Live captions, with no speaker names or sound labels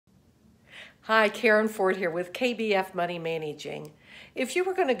Hi, Karen Ford here with KBF Money Managing. If you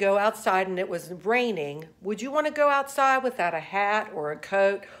were going to go outside and it was raining, would you want to go outside without a hat or a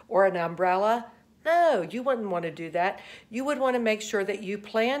coat or an umbrella? No, you wouldn't want to do that. You would want to make sure that you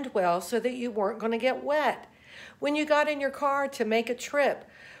planned well so that you weren't going to get wet. When you got in your car to make a trip,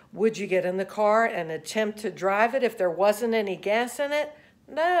 would you get in the car and attempt to drive it if there wasn't any gas in it?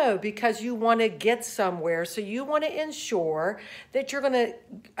 No, because you want to get somewhere. So you want to ensure that you're going to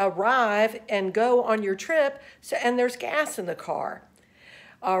arrive and go on your trip and there's gas in the car.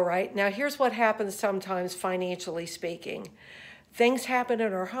 All right, now here's what happens sometimes financially speaking. Things happen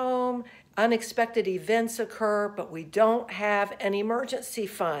in our home, unexpected events occur, but we don't have an emergency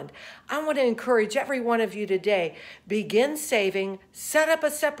fund. I want to encourage every one of you today, begin saving, set up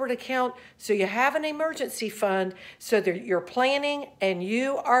a separate account so you have an emergency fund so that you're planning and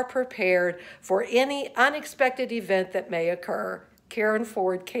you are prepared for any unexpected event that may occur. Karen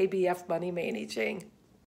Ford, KBF Money Managing.